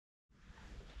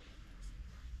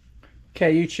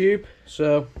Okay, YouTube,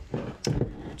 so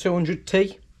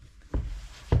 200T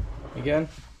again,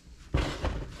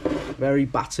 very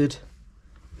battered,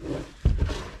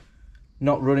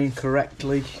 not running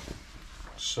correctly,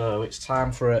 so it's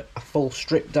time for a full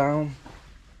strip down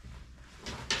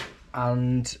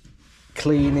and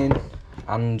cleaning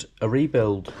and a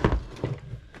rebuild.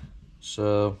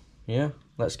 So yeah,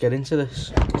 let's get into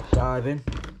this, dive in.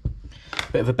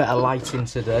 Bit of a better lighting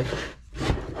today.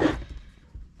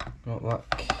 Not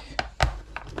like,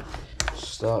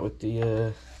 start with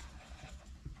the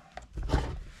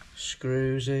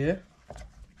screws here.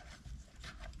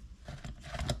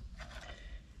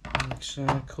 Next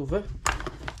cover.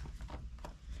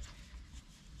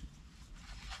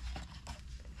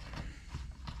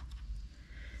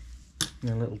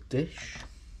 And a little dish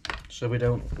so we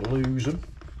don't lose them.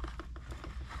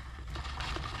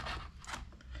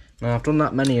 Now I've done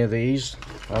that many of these,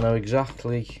 I know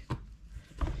exactly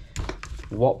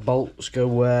what bolts go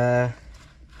where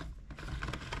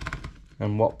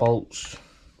and what bolts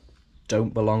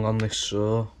don't belong on this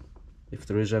saw, if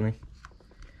there is any,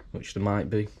 which there might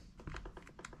be.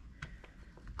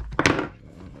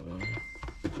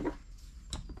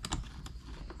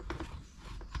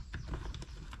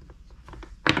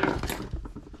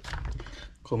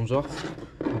 Comes off,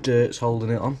 dirt's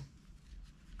holding it on.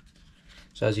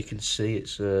 So as you can see,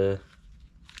 it's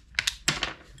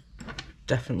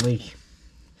definitely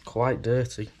quite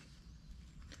dirty.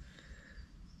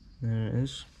 There it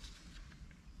is.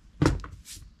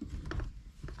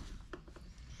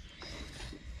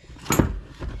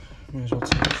 May as well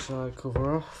take the side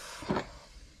cover off.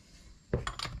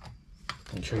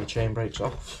 Make sure your chain brake's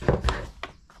off.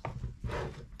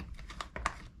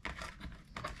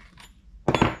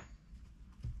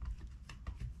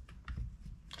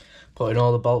 Putting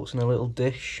all the bolts in a little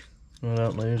dish so I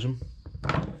don't lose them.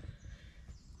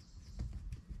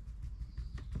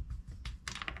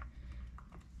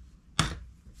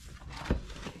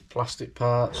 Plastic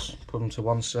parts, put them to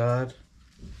one side.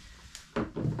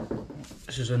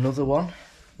 This is another one.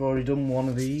 I've already done one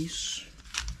of these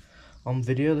on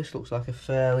video. This looks like a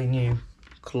fairly new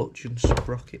clutch and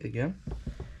sprocket again.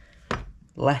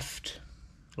 Left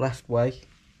way,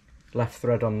 left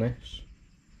thread on this.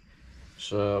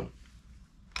 So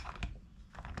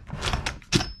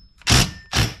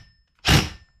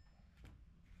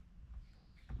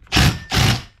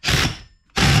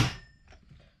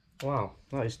wow,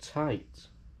 that is tight.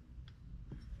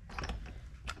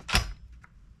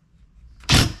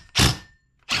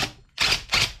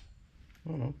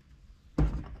 Oh no.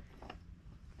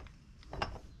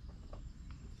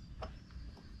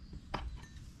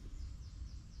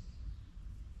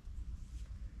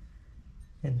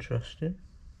 Interesting.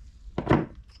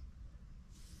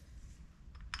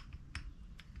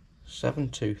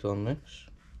 7-tooth on this.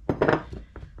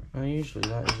 Now usually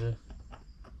that is a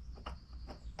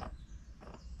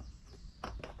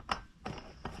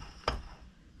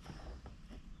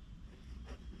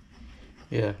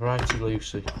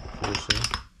righty-loosey for this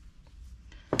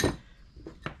thing.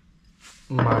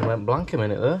 Mine went blank a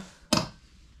minute there.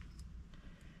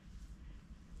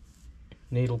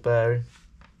 Needle bearing.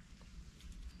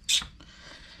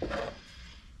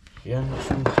 Yeah, got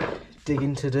some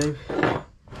digging to do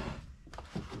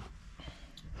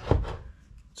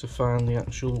to find the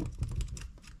actual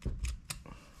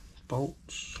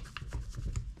bolts.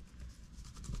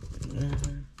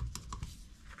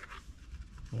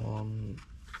 One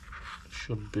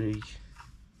should be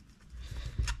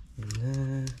in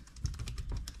there.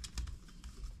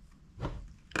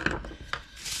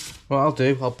 What I'll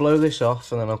do, I'll blow this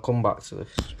off and then I'll come back to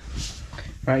this.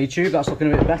 Right, YouTube, that's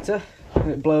looking a bit better. A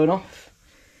bit blown off.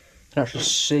 You can actually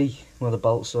see where the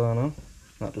bolts are now.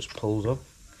 That just pulls up.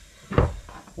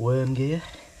 Worm gear.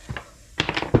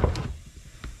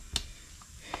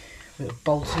 Bit of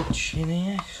boltage in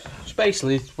here. So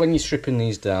basically, when you're stripping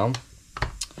these down,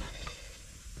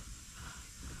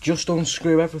 just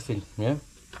unscrew everything, yeah?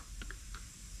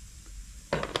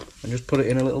 And just put it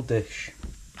in a little dish.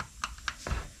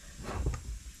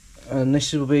 And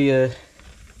this will be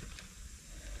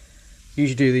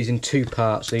usually do these in two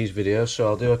parts, these videos, so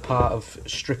I'll do a part of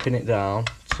stripping it down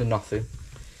to nothing,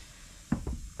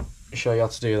 show you how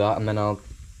to do that, and then I'll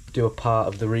do a part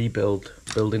of the rebuild,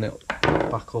 building it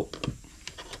back up.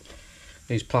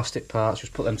 These plastic parts,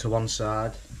 just put them to one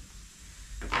side,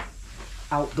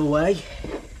 out the way.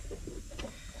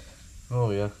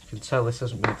 Oh yeah, you can tell this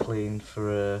hasn't been cleaned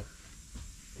for a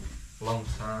long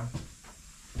time,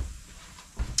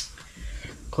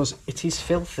 because it is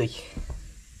filthy.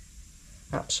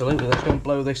 Absolutely, let's go and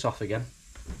blow this off again.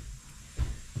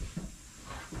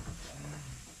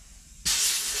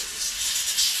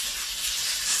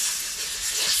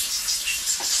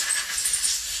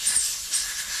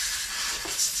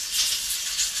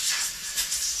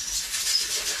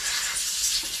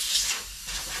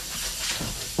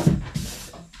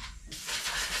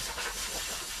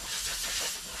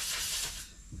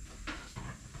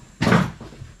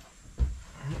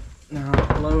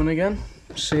 going again,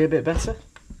 see a bit better.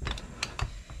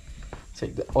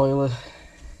 Take the oiler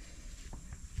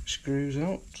screws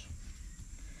out.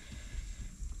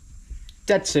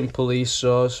 Dead simple, these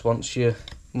saws, once you've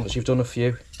done a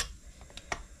few.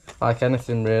 Like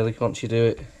anything really, once you do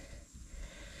it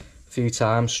a few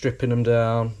times, stripping them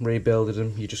down, rebuilding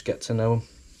them, you just get to know them.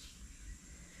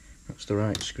 That's the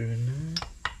right screw in there.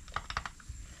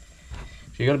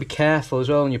 So you've got to be careful as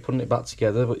well when you're putting it back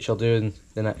together, which I'll do in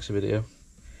the next video.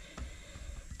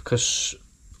 Because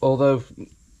although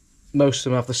most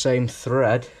of them have the same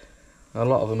thread, a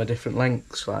lot of them are different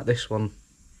lengths. Like this one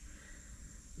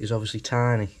is obviously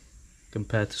tiny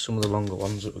compared to some of the longer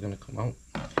ones that were going to come out.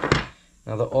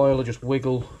 Now the oil will just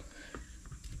wiggle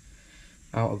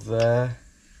out of there,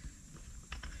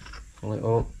 pull it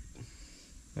up,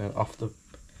 and off the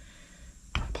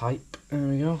pipe. There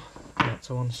we go. That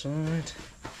to one side.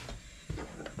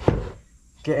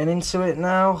 Getting into it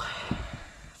now.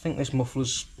 I think this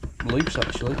muffler's loose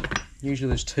actually. Usually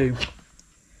there's two.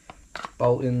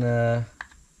 Bolt in there,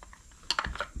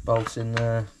 bolt in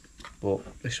there, but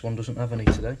this one doesn't have any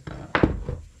today.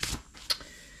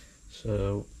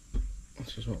 So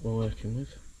this is what we're working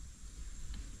with.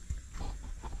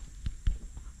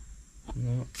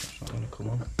 No, it's not going to come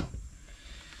on.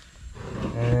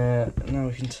 Now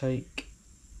we can take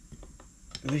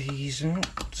these out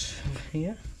of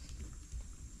here.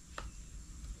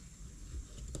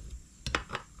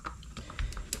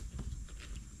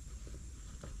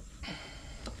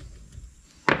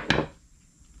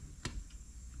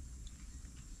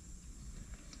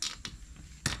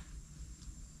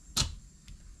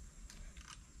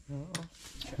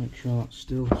 Make sure that's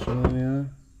still, so there we are.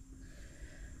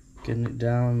 Getting it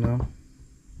down now.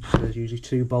 So there's usually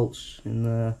two bolts in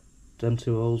the them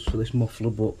two holes for this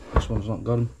muffler, but this one's not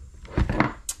got them.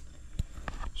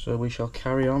 So we shall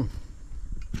carry on.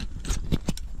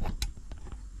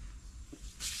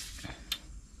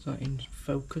 Is that in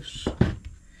focus?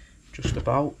 Just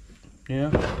about, yeah.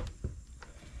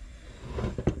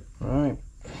 Right.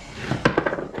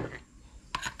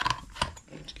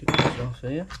 Let's get this off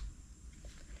here.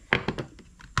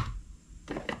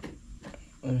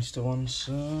 This to one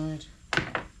side.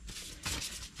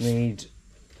 Need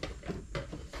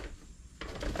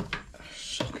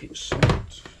socket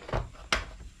set. What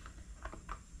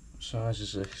size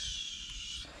is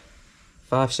this?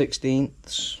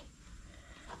 5/16,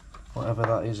 whatever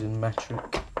that is in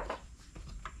metric.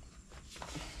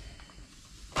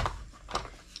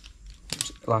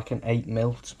 It's like an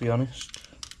 8mm to be honest,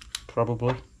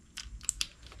 probably.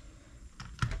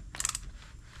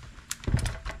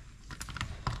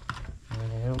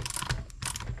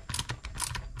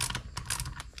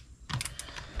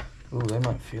 Oh, they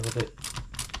might feel a bit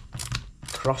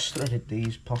cross-threaded,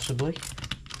 these, possibly.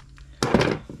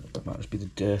 That might just be the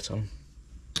dirt on.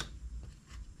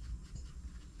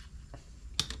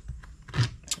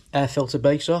 Air filter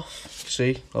base off.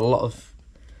 See, a lot of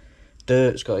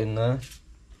dirt's got in there,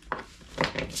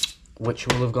 which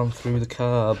will have gone through the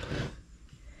carb,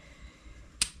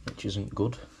 which isn't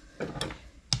good.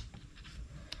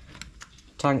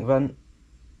 Tank vent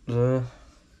there.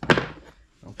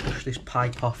 I'll push this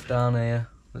pipe off down here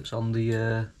that's on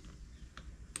the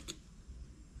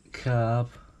carb.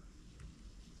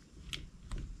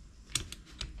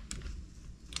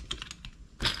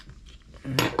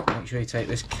 Make sure you take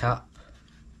this cap,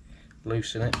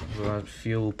 loosen it, otherwise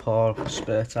fuel pour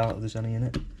spurt out if there's any in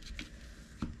it.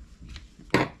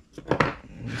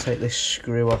 And take this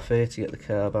screw off here to get the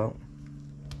carb out.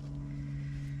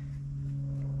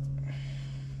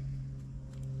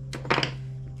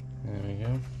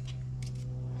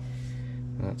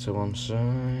 That to one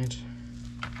side.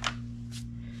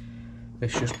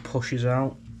 This just pushes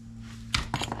out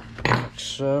like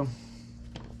so,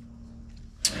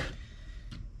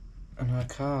 and our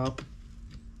carb,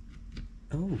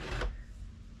 oh,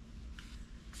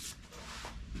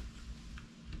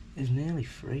 is nearly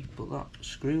free, but that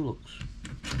screw looks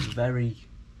very,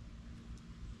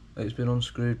 it's been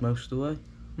unscrewed most of the way.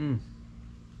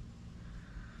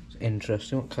 It's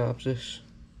interesting. What carb's this?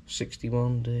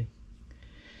 61D.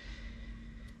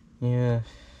 Yeah,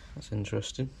 that's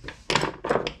interesting.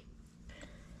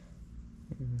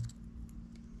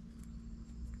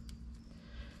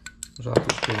 Looks like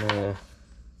it's been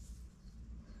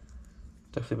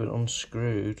definitely been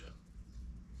unscrewed.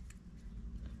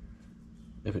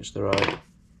 If it's the right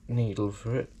needle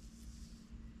for it.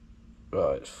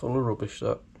 Right, it's full of rubbish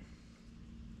that.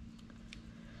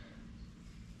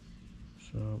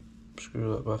 So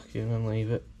screw that back in and leave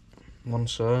it one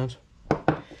side.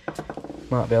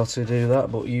 Might be able to do that,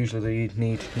 but usually they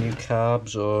need new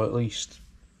carbs, or at least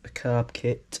a carb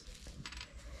kit.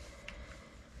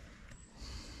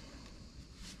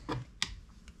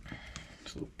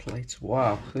 This little plate.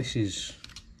 Wow, this is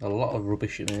a lot of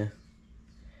rubbish in here.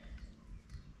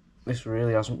 This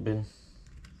really hasn't been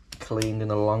cleaned in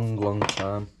a long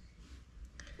time.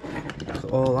 Look at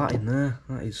all that in there.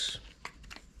 That is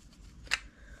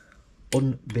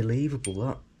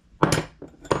unbelievable, that.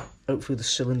 Hopefully the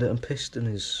cylinder and piston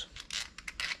is,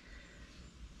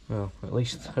 well,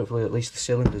 hopefully at least the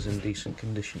cylinder's in decent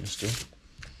condition still.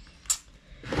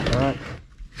 Right,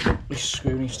 this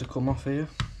screw needs to come off here.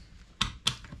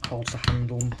 Holds the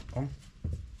handle on.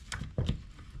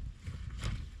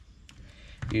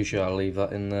 Usually I'll leave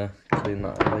that in there, clean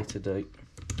that at a later date.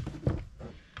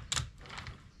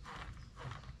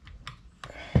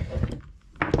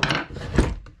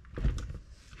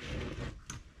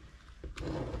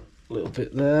 A little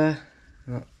bit there,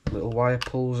 that little wire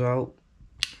pulls out.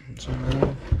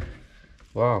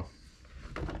 Wow.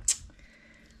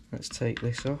 Let's take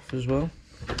this off as well.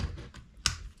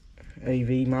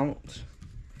 AV mount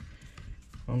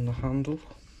on the handle,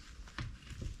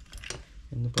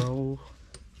 in the bowl.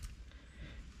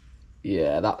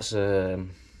 Yeah, that's not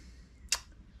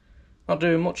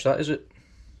doing much, that, is it?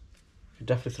 Should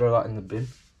definitely throw that in the bin.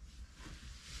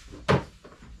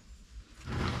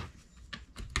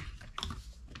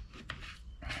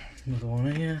 Another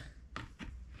one here.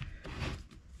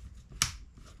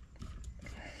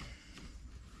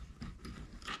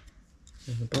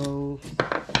 In the bowl.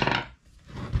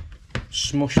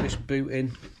 Smush this boot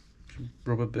in.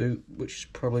 Rubber boot,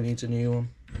 which probably needs a new one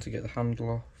to get the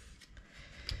handle off.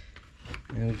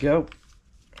 There we go.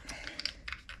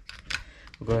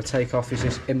 We're going to take off is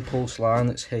this impulse line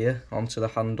that's here onto the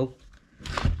handle.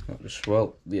 That just,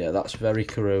 well, yeah, that's very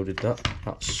corroded.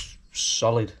 That's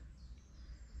solid.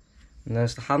 And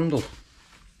there's the handle.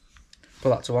 Put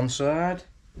that to one side.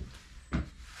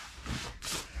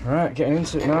 Alright, getting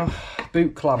into it now.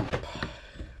 Boot clamp.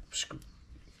 This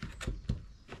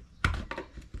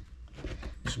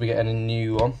will be getting a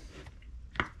new one.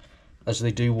 As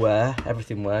they do wear,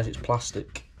 everything wears, it's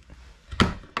plastic.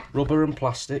 Rubber and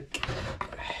plastic.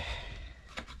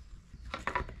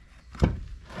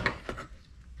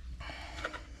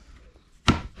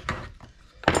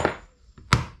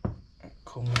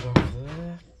 Comes off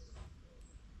there.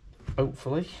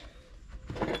 Hopefully.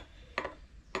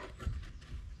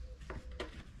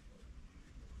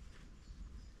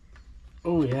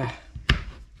 Oh yeah.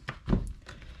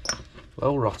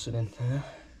 Well rotten in there.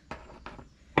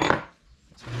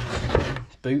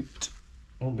 Boot.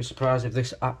 Won't be surprised if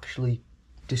this actually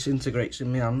disintegrates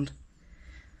in my hand.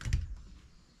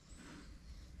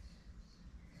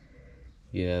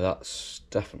 Yeah, that's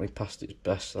definitely past its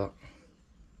best, that.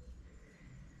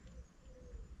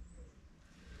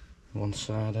 One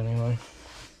side anyway.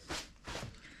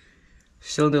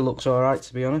 Cylinder looks alright,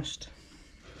 to be honest.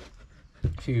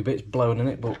 A few bits blown in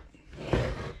it, but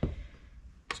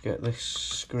let's get this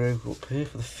screw up here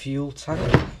for the fuel tank.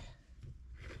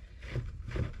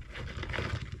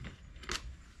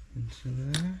 Into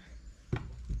there.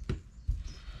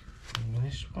 And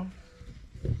this one.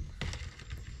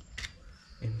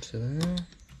 Into there.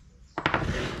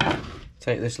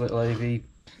 Take this little AV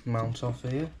mount off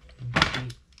here.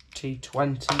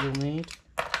 T20 you'll need.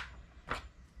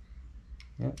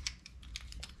 Yep.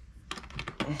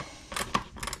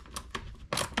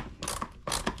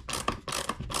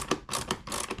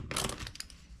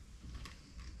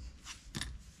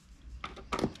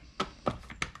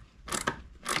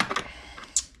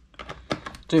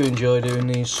 Do enjoy doing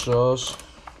these saws.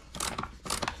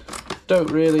 Don't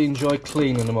really enjoy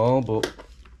cleaning them all, but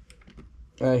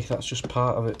hey, that's just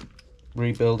part of it.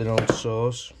 Rebuilding old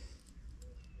saws.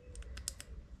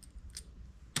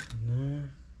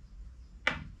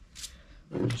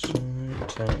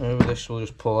 Turn over, this will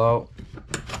just pull out.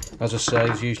 As I say,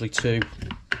 there's usually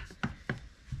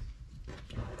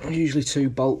two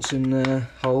bolts in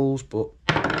holes, but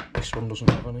this one doesn't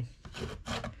have any.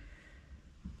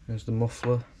 There's the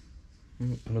muffler.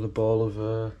 Another ball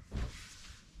of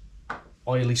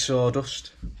oily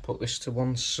sawdust. Put this to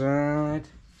one side.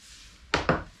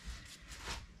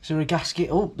 Is there a gasket?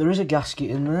 Oh, there is a gasket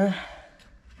in there.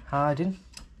 Hiding.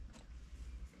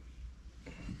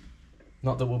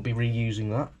 Not that we'll be reusing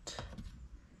that.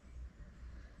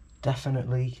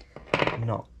 Definitely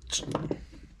not.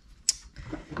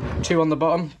 Two on the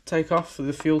bottom, take off for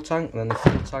the fuel tank, and then the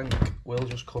fuel tank will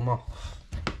just come off.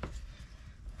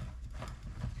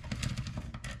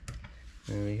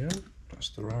 There we go, that's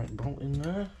the right bolt in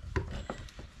there.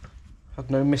 Had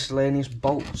no miscellaneous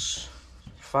bolts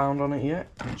found on it yet,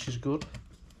 which is good.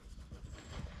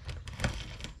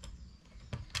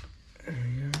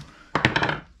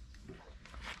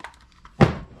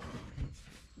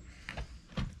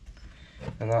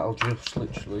 and that'll just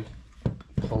literally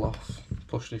pull off,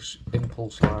 push this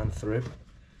impulse line through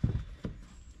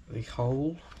the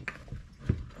hole.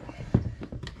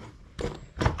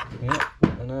 Yeah,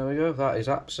 and there we go. That is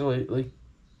absolutely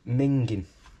minging.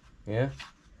 Yeah,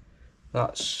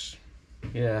 that's,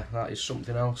 yeah, that is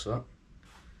something else. That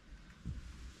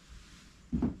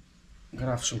I'm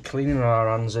gonna have some cleaning on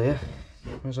our hands here.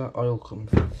 Where's that oil coming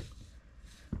from?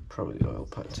 Probably the oil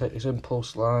pack. Take this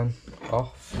impulse line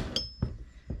off.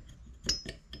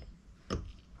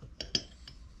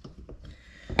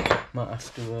 Might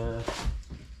have to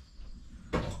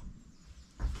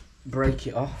break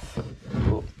it off,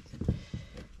 but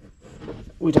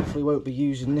we definitely won't be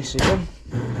using this again.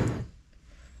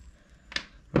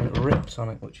 And it ripped on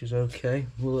it, which is okay.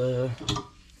 We'll,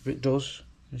 if it does,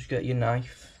 just get your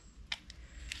knife,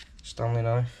 Stanley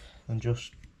knife, and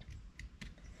just,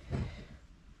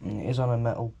 it is on a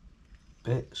metal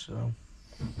bit, so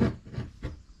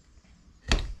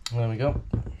there we go.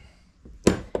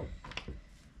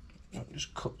 That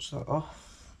just cuts that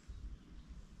off.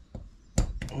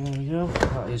 There we go.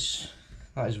 That is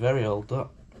very old, that.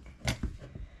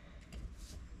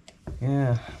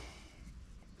 Yeah.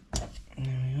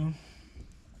 There we go.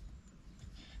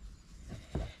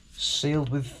 Sealed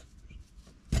with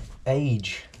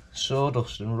age,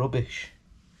 sawdust and rubbish.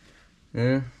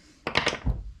 Yeah.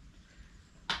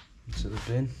 Into the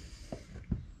bin.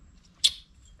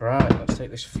 Right, let's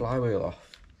take this flywheel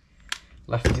off.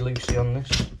 Lefty loosey on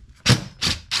this.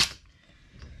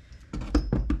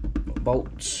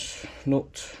 Bolts,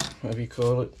 nut, whatever you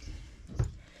call it.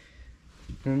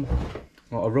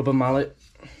 Got a rubber mallet.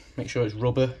 Make sure it's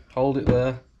rubber. Hold it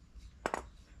there.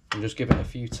 And just give it a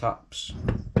few taps.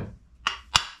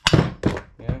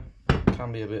 Yeah,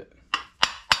 can be a bit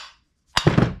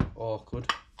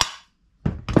awkward.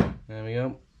 There we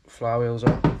go. Flywheel's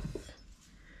off.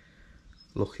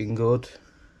 Looking good.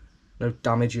 No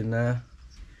damage in there.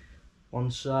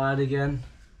 One side again.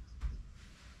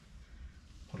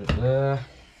 Put it there.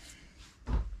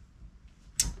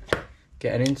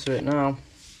 Getting into it now.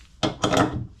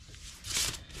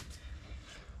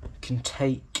 Can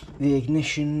take the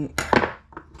ignition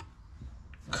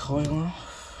coil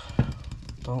off.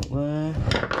 Bolt there.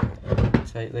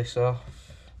 Take this off.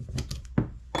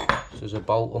 So there's a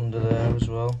bolt under there as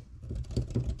well.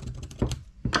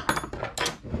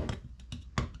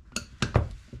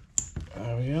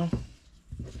 There we go.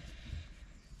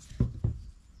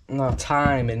 Now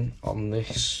timing on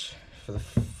this for the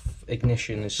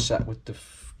ignition is set with the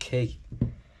key,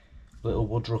 little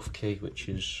Woodruff key, which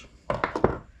is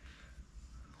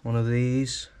one of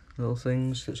these little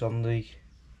things that's on the,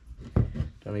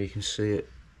 don't know if you can see it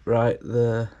right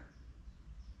there,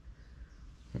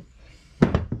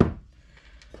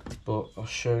 but I'll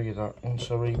show you that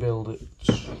once I rebuild it.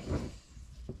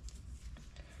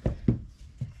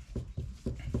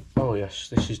 Oh yes,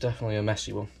 this is definitely a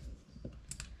messy one.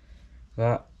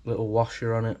 That little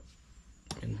washer on it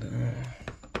in there.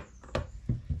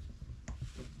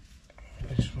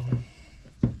 This one.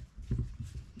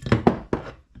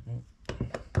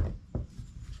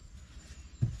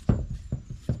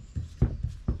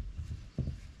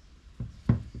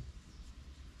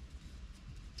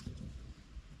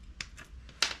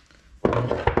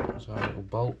 There's our little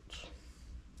bolt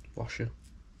washer.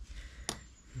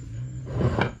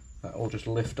 That will just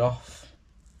lift off.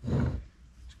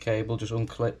 This cable just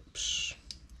unclips.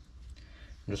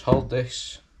 And just hold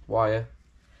this wire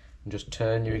and just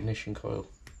turn your ignition coil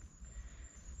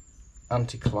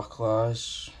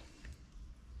anti-clockwise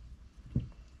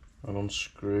and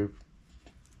unscrew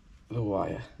the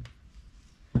wire.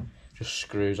 Just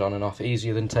screws on and off,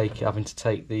 easier than having to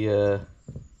take the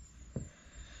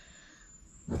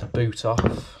boot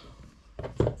off.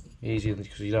 Easier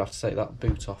because you don't have to take that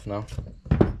boot off now.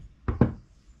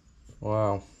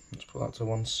 Wow, let's put that to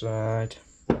one side.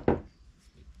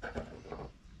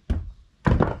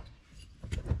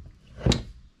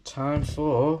 Time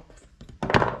for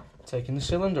taking the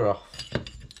cylinder off.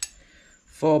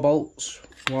 4 bolts.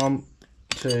 1,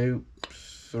 2,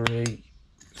 3,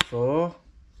 4.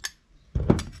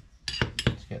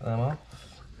 Let's get them off.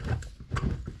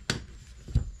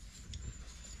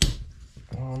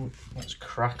 Let's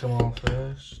crack them all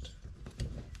first.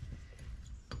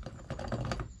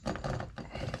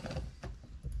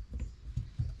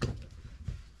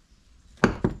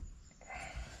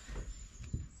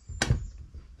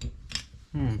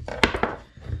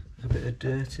 There's a bit of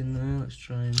dirt in there. Let's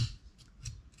try and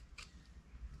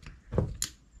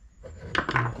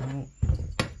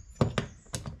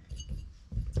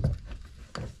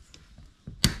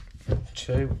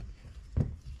two.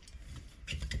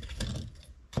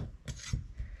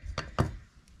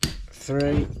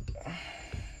 3.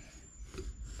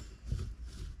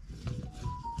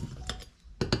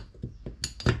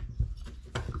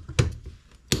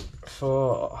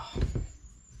 4.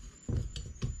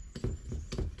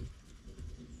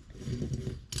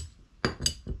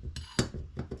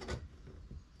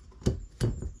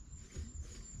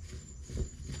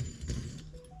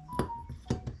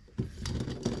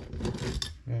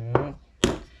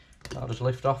 'll just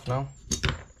lift off now.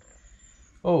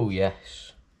 Oh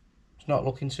yes, it's not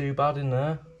looking too bad in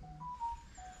there.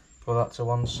 Put that to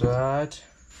one side.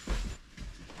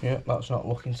 Yep, that's not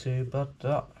looking too bad,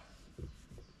 that.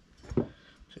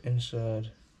 It's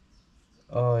inside.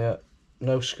 Oh yeah,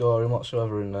 no scoring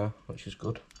whatsoever in there, which is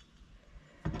good.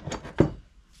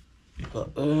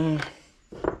 But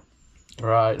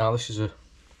right, now this is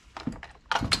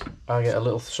I get a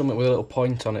little something with a little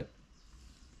point on it.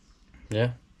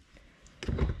 Yeah.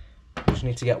 Just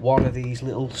need to get one of these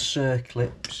little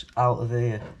circlips out of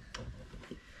here.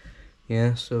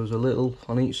 Yeah, so there's a little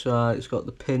on each side. It's got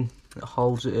the pin that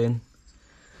holds it in,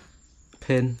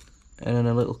 pin, and then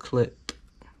a little clip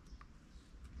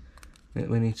that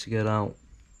we need to get out.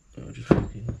 So just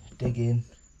fucking dig in,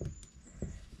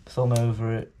 thumb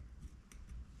over it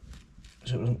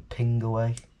so it doesn't ping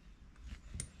away.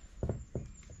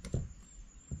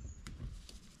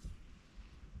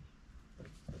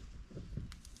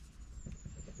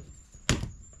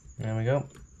 There we go.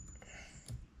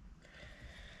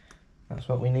 That's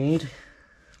what we need.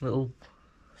 Little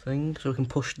thing so we can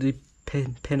push the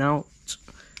pin out.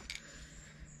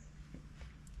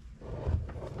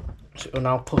 So it'll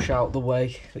now push out the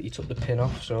way that you took the pin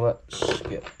off. So let's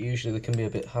get. Usually they can be a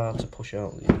bit hard to push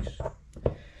out these,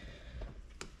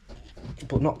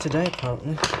 but not today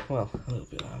apparently. Well, a little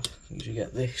bit hard. Usually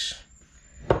get this,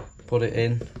 put it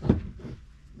in.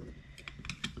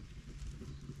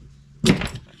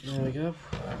 There we go.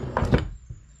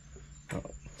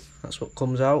 That's what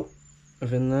comes out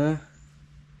of in there.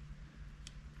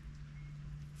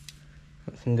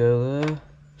 That can go there.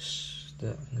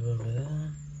 That can go over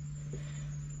there.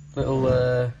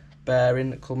 Little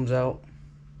bearing that comes out.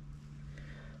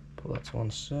 Put that to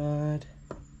one side.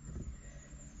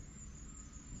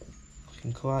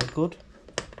 Looking quite good.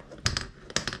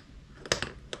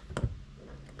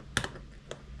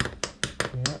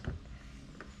 Yeah.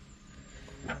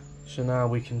 So now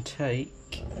we can take.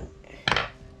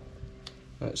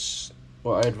 That's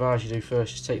what I advise you do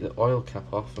first, is take the oil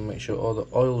cap off and make sure all the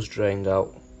oil's drained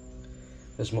out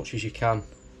as much as you can,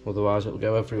 otherwise it'll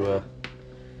go everywhere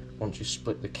once you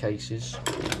split the cases.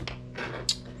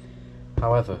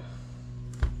 However,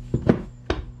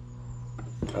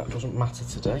 that doesn't matter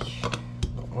today.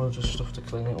 Got loads of stuff to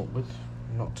clean it up with,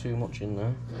 not too much in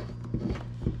there.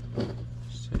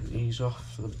 Let's take these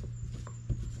off for the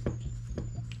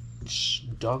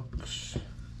dogs.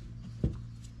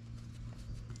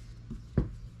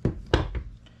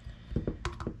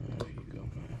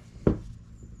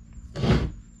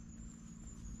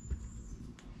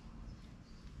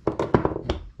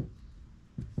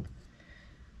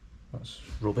 That's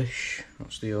rubbish.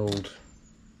 That's the old.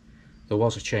 There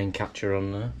was a chain catcher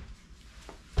on there.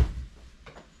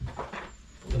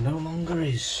 There no longer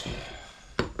is.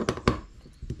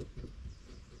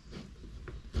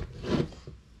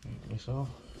 This off.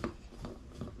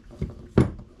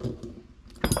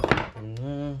 And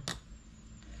there.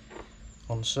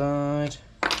 On side.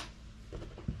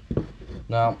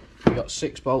 Now you've got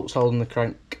 6 bolts holding the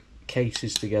crank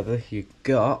cases together. You've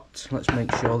got. Let's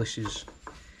make sure this is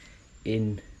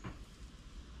in.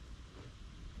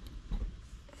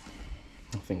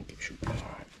 I think it should be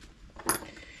alright.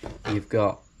 You've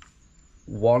got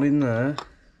 1 in there,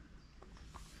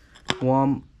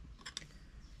 1,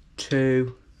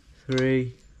 2,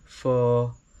 3,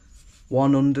 4,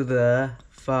 1 under there,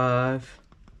 5,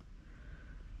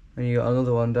 and you got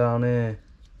another one down here,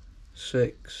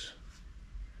 6.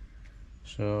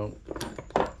 So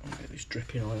get this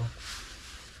dripping oil.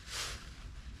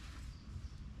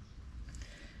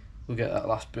 We'll get that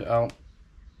last bit out.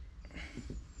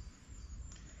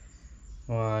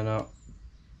 Why not?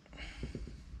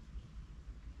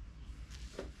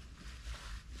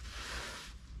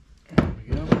 There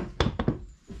we go.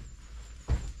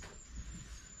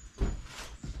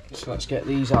 So let's get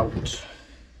these out.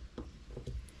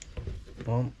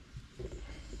 One.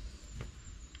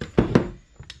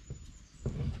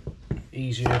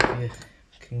 Easier if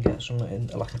you can get something in,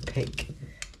 like a pick.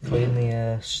 Clean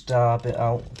the star bit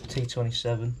out,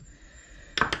 T27,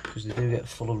 because they do get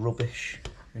full of rubbish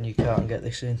and you can't get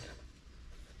this in.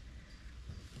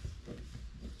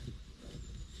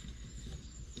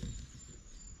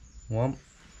 One.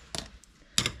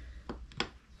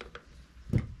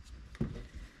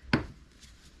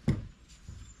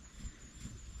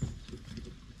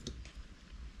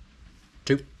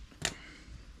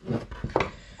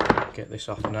 get this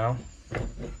off now.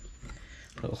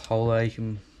 Little hole there, you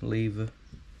can lever.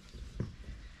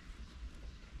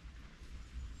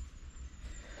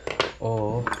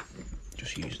 Or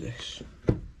just use this.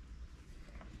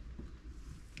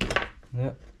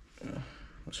 Yep,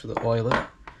 that's for the oiler,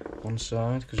 one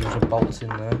side, because there's a bolt in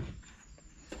there,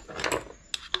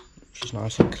 which is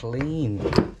nice and clean.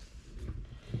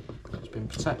 It's been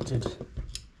protected.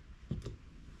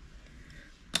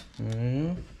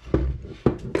 There's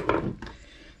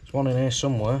one in here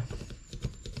somewhere,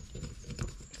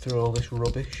 through all this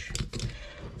rubbish.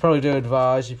 Probably do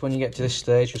advise, if when you get to this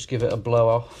stage, just give it a blow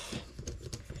off,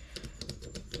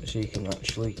 so you can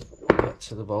actually get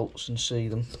to the bolts and see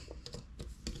them.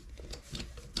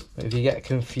 But if you get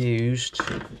confused,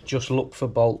 just look for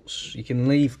bolts. You can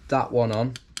leave that one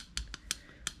on,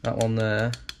 that one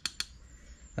there,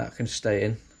 that can stay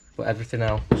in, but everything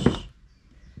else,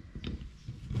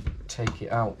 take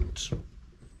it out.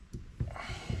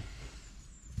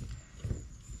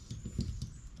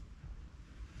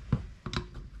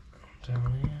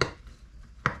 Down here.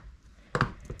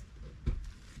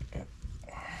 Yep.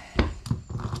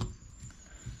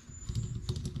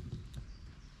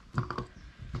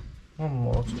 One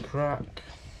more to crack.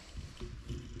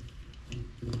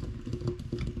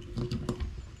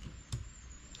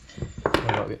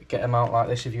 Get them out like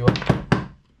this if you want.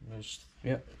 There's,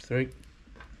 yep, 3.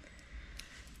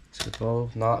 Now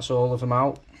that's all of them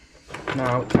out.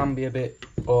 Now it can be a bit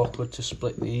awkward to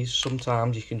split these.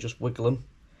 Sometimes you can just wiggle them.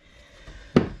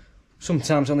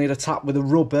 Sometimes I'll need a tap with a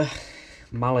rubber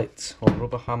mallet or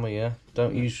rubber hammer. Yeah,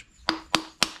 don't use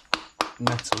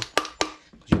metal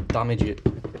because you'll damage it.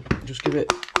 Just give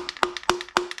it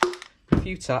a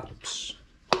few taps.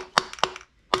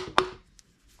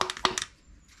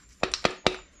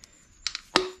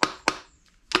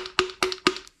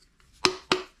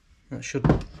 That should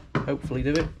hopefully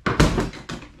do it.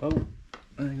 Oh,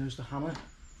 there goes the hammer.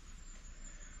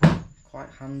 Quite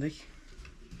handy.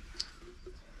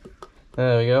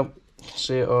 There we go.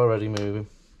 See it already moving.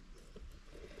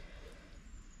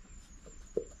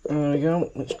 There we go.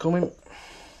 It's coming.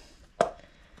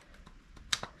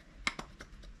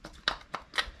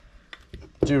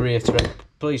 Do reiterate.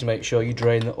 Please make sure you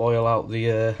drain the oil out of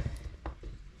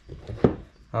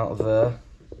there.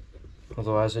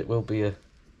 Otherwise, it will be a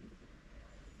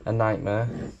nightmare.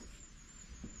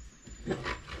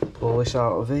 Pull this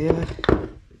out of here.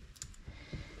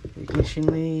 Ignition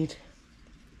lead.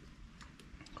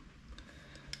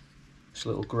 This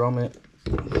little grommet.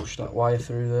 Push that wire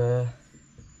through there.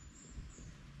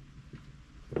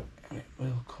 And it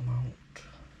will come out.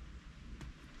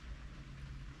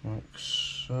 Like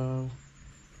so.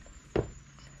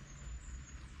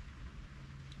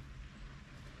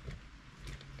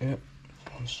 Yep,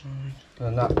 one side.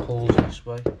 And that pulls this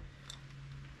way.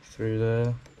 Through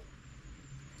there.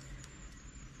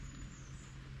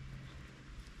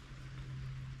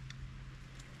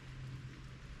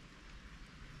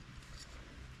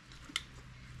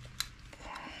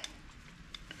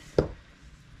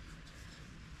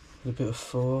 With a bit of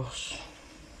force.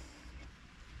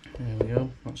 There we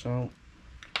go, that's out.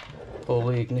 Pull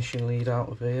the ignition lead out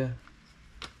of here.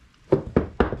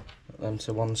 Put them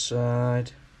to one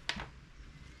side.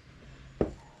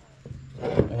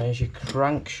 And there's your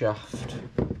crankshaft,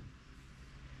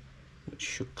 which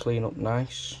should clean up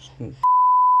nice.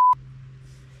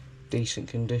 Decent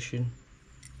condition.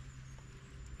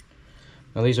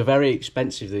 Now these are very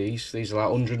expensive, these are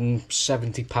like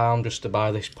 £170 just to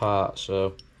buy this part,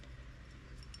 so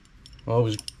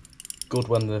always good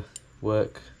when they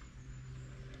work.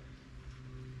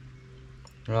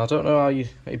 Now, I don't know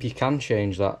if you can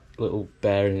change that little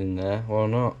bearing in there or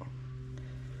not.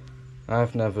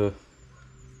 I've never.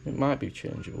 It might be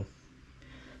changeable.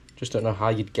 Just don't know how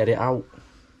you'd get it out.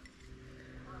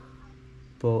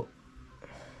 But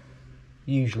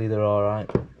usually they're alright.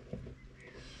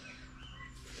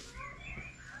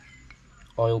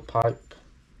 Oil pipe.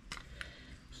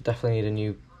 So definitely need a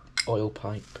new oil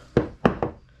pipe.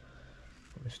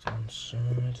 Put this to one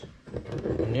side.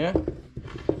 And yeah.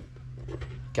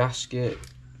 Gasket.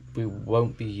 We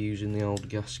won't be using the old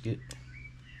gasket.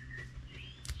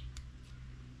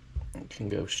 It can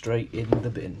go straight in the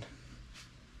bin.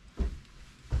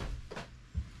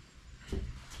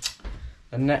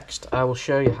 And next I will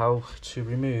show you how to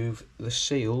remove the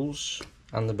seals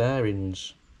and the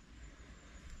bearings.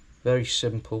 Very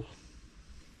simple,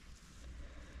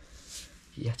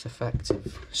 yet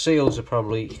effective. Seals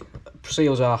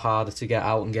are harder to get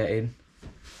out and get in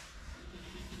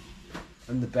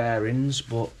than the bearings,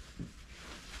 but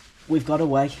we've got a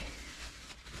way.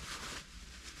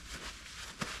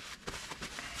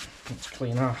 Let's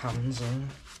clean our hands in.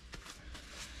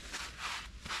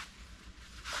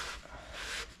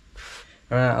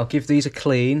 Alright, I'll give these a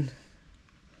clean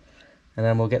and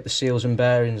then we'll get the seals and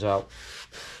bearings out.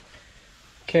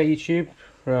 Okay YouTube,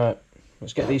 right,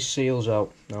 let's get these seals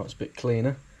out. Now it's a bit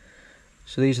cleaner.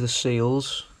 So these are the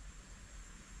seals.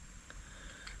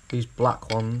 These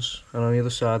black ones, and on the other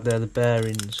side they're the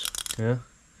bearings, yeah?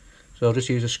 So I'll just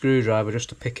use a screwdriver just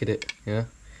to pick at it, yeah?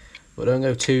 But don't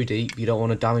go too deep, you don't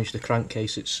want to damage the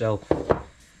crankcase itself.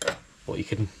 But you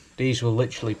can, these will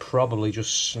literally probably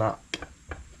just snap.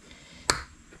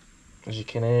 As you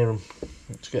can hear them.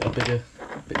 Let's get a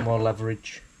bit more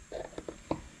leverage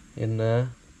in there.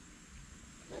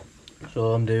 So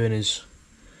all I'm doing is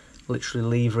literally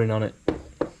levering on it.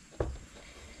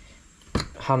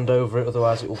 Hand over it,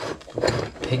 otherwise it will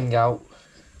ping out.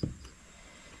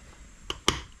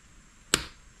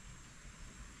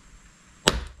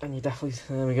 And you definitely,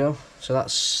 there we go. So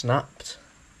that's snapped,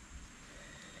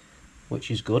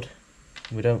 which is good.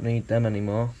 We don't need them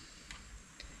anymore.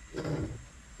 Usually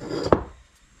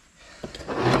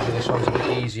this one's a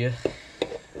bit easier.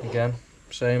 Again,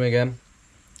 same again.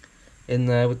 In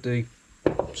there with the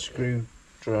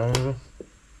screwdriver.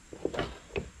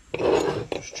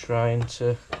 Just trying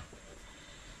to.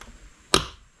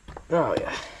 Oh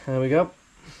yeah, there we go.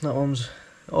 That one's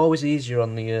always easier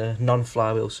on the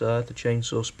non-flywheel side, the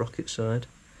chainsaw sprocket side,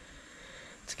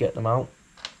 to get them out.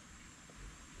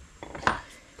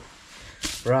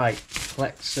 Right,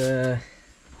 let's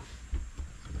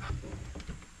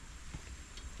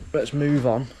move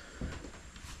on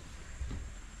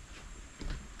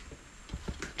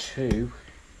to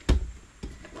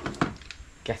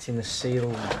getting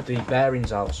the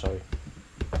bearings out. Sorry,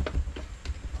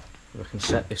 if I can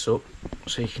set this up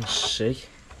so you can see.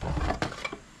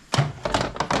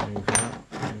 Move that,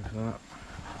 move that.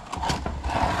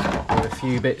 Move a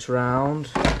few bits round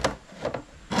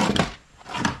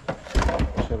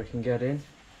so we can get in.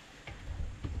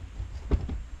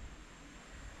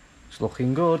 It's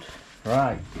looking good.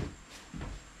 Right.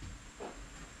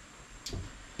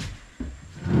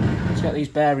 Let's get these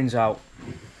bearings out.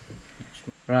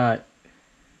 Right.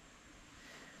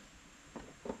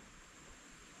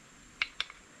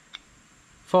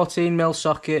 $14mm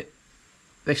socket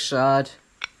this side,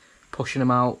 pushing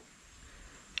them out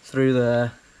through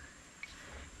there.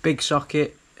 Big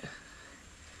socket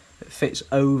that fits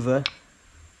over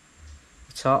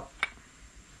the top.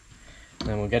 And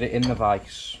then we'll get it in the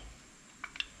vise.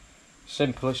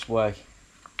 Simplest way.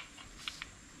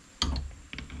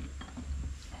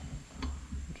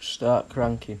 Just start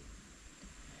cranking.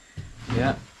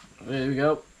 Yeah, there we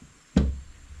go.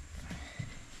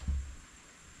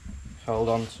 Hold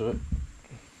on to it.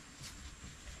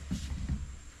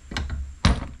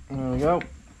 There we go.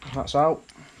 That's out.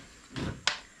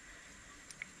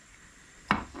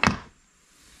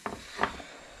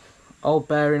 Old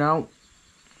bearing out.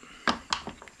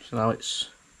 So now it's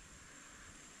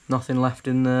nothing left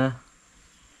in there.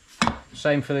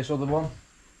 Same for this other one.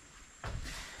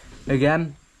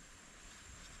 Again,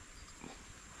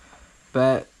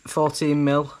 but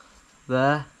 14mm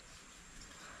there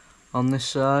on this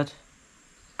side,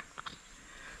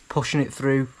 pushing it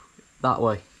through that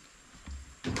way.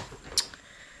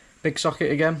 Big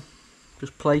socket again,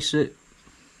 just place it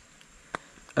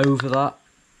over that.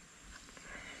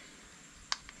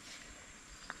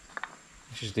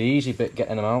 Which is the easy bit,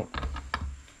 getting them out.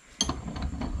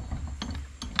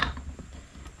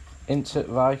 Into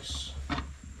vise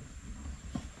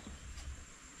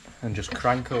and just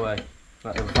crank away.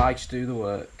 Let the vise do the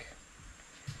work.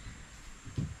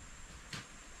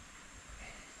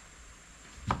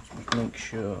 Just make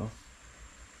sure.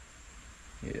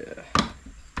 Yeah.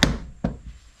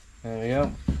 There we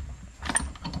go.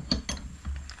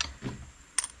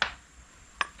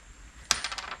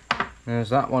 There's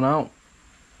that one out.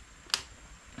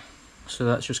 So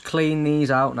let's just clean these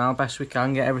out now, best we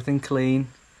can, get everything clean.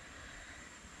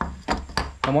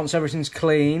 And once everything's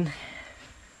clean,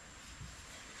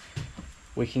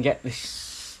 we can get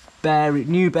this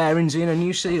new bearings in and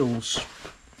new seals.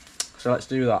 So let's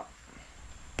do that.